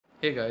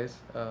Hey guys,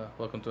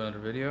 welcome to another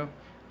video.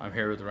 I'm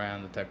here with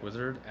Rayan the Tech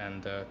Wizard,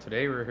 and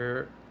today we're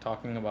here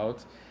talking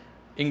about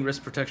ingress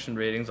protection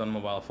ratings on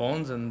mobile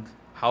phones and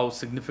how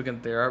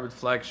significant they are with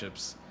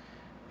flagships.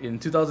 In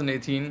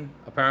 2018,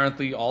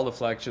 apparently all the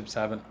flagships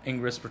have an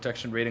ingress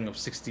protection rating of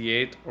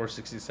 68 or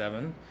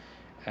 67,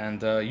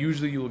 and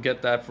usually you will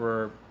get that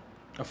for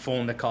a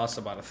phone that costs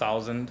about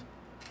 $1,000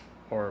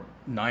 or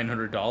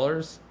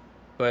 $900.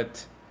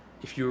 But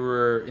if you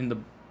were in the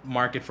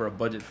market for a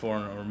budget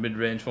phone or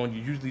mid-range phone, you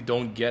usually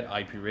don't get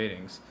IP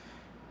ratings.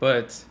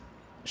 But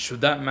should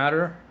that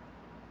matter?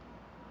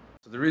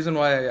 So the reason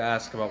why I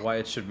ask about why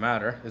it should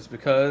matter is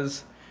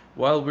because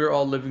while we're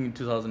all living in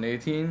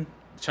 2018,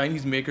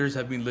 Chinese makers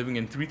have been living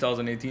in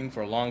 3018 for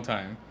a long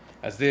time,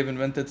 as they have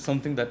invented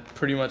something that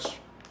pretty much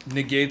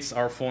negates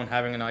our phone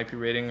having an IP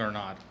rating or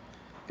not.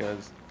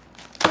 Because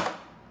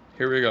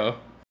here we go.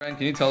 Ryan,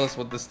 can you tell us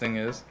what this thing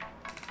is?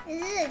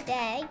 This is a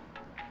bag.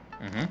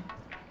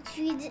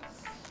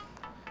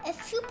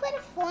 If you put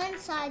a phone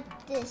inside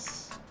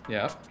this,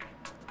 Yeah.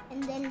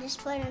 and then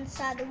just put it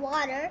inside the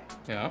water,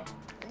 Yeah.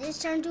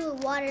 just turn to a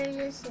water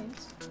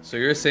resistance. So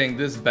you're saying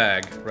this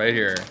bag right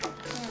here,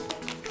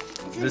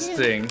 this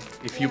thing,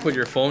 if you put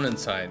your phone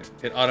inside,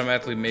 it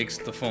automatically makes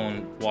the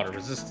phone water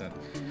resistant.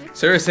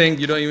 So you're saying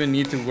you don't even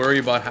need to worry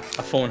about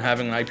a phone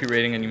having an IP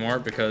rating anymore,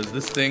 because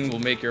this thing will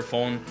make your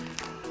phone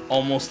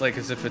almost like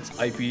as if it's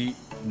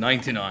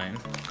IP99,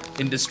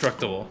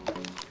 indestructible.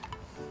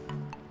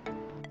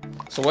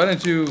 So why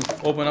don't you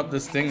open up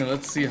this thing and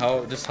let's see how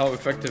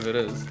effective it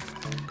is.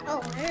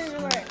 Oh, how does it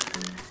work?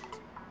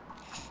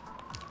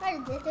 How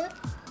does it do?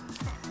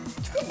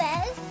 2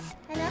 bags?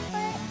 Enough for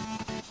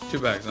it? 2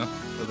 bags, huh?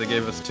 But they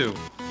gave us 2.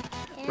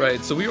 Yeah.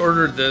 Right, so we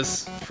ordered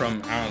this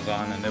from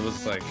Amazon and it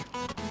was like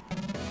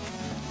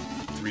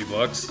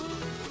 $3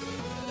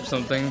 or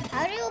something.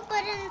 How do you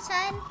put it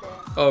inside?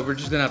 Oh, we're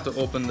just gonna have to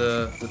open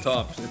the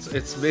top.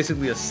 It's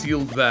basically a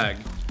sealed bag,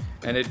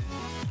 and it,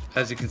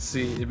 as you can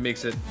see, it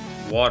makes it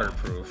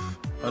waterproof,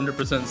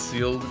 100%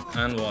 sealed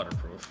and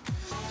waterproof.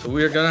 So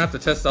we are gonna have to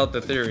test out the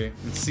theory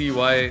and see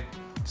why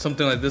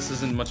something like this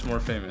isn't much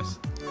more famous.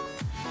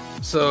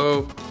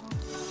 So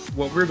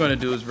what we're gonna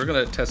do is we're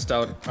gonna test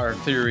out our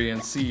theory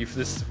and see if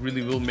this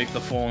really will make the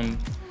phone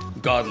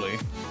godly.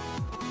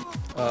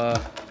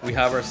 We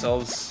have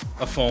ourselves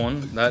a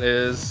phone that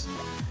is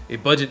a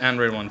budget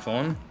Android One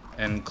phone,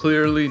 and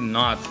clearly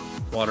not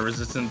water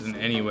resistant in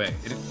any way.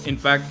 In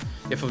fact,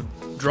 if a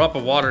drop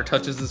of water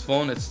touches this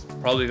phone, it's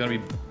probably gonna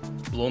be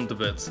blown to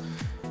bits.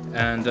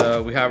 And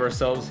we have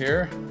ourselves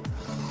here,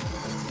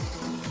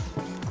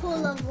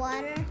 Pool of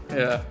water.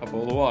 yeah, a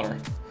bowl of water.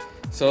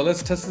 So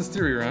let's test this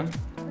theory around.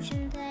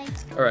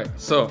 All right,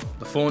 so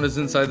the phone is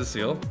inside the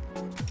seal,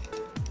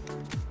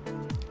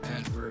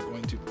 and we're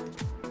going to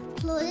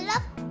Close it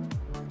up.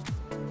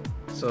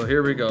 So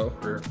here we go.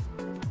 We're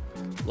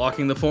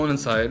locking the phone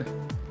inside.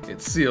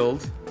 It's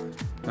sealed.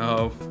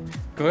 Now,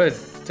 go ahead,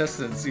 test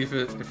it and see if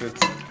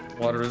it's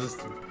water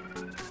resistant.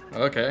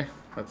 Okay,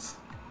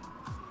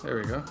 there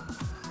we go.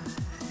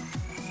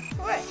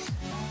 Work.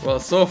 Well,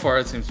 so far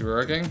it seems to be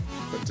working,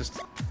 but just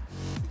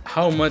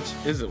how much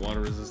is it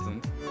water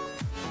resistant?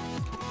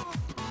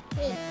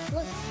 Hey,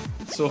 look.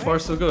 So far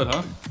so good,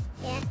 huh?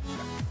 Yeah.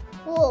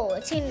 Whoa,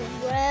 it seems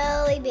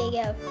really big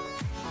out.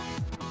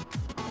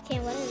 Okay,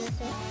 what is this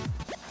one?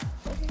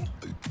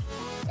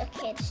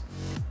 Okay, it's...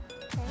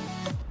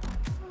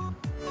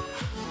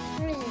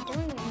 What is it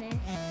doing in there?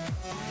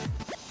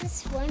 Is it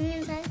swimming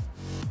inside?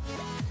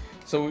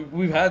 So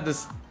we've had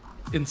this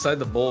inside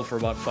the bowl for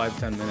about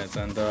 5-10 minutes,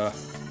 and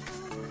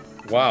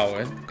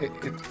wow,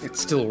 it's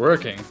still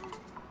working.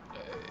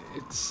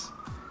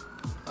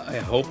 I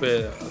hope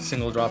a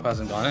single drop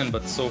hasn't gone in,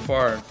 but so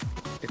far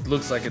it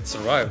looks like it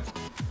survived.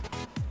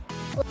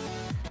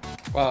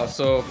 Wow,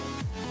 so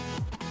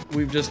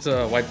we've just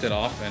wiped it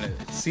off, and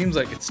it seems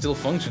like it's still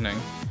functioning.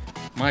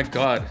 My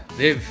God,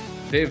 they've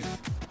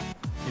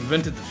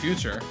invented the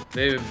future.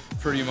 They've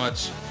pretty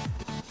much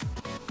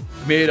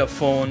made a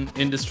phone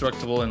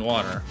indestructible in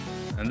water.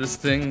 And this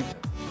thing,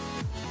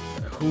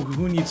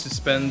 who needs to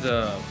spend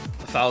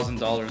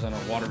 $1,000 on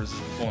a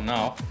water-resistant phone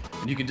now?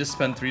 And you can just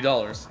spend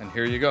 $3, and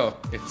here you go.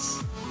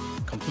 It's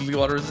completely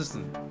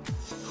water-resistant.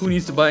 Who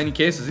needs to buy any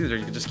cases either?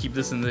 You can just keep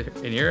this in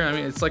here. I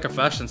mean, it's like a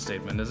fashion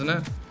statement, isn't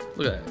it?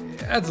 Look at it.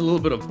 It adds a little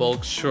bit of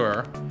bulk,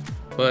 sure,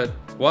 but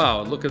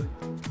wow, look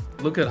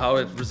at how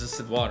it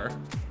resisted water.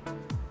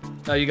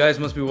 Now you guys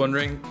must be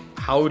wondering,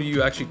 how do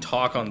you actually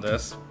talk on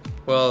this?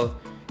 Well,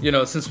 you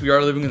know, since we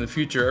are living in the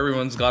future,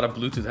 everyone's got a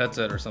Bluetooth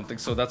headset or something,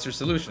 so that's your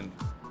solution.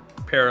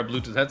 Pair a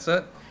Bluetooth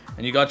headset,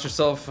 and you got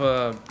yourself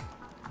a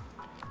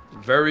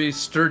very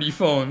sturdy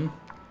phone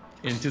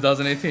in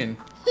 2018.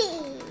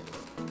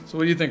 So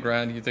what do you think,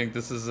 Ryan? Do you think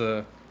this is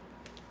a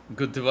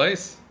good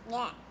device?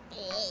 Yeah.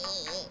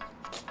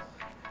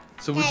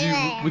 So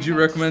would you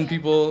recommend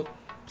people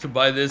to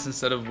buy this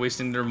instead of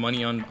wasting their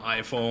money on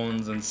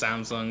iPhones and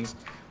Samsungs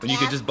when you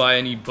could just buy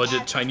any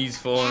budget Chinese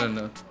phone and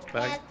a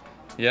bag?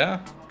 Yeah?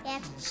 Yeah.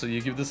 So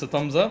you give this a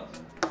thumbs up?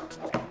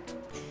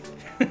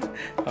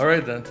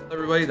 Alright then.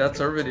 Everybody, that's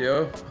our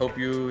video. Hope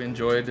you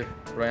enjoyed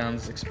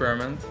Rayan's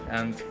experiment,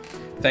 and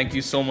thank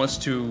you so much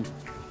to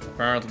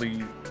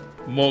apparently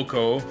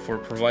Moko for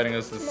providing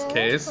us this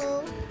case.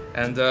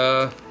 And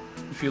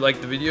if you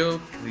liked the video,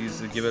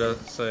 please give it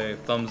a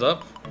thumbs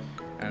up,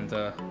 and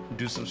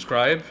do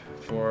subscribe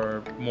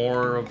for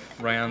more of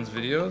Rayan's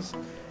videos.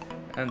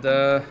 And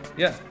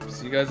yeah,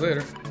 see you guys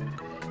later.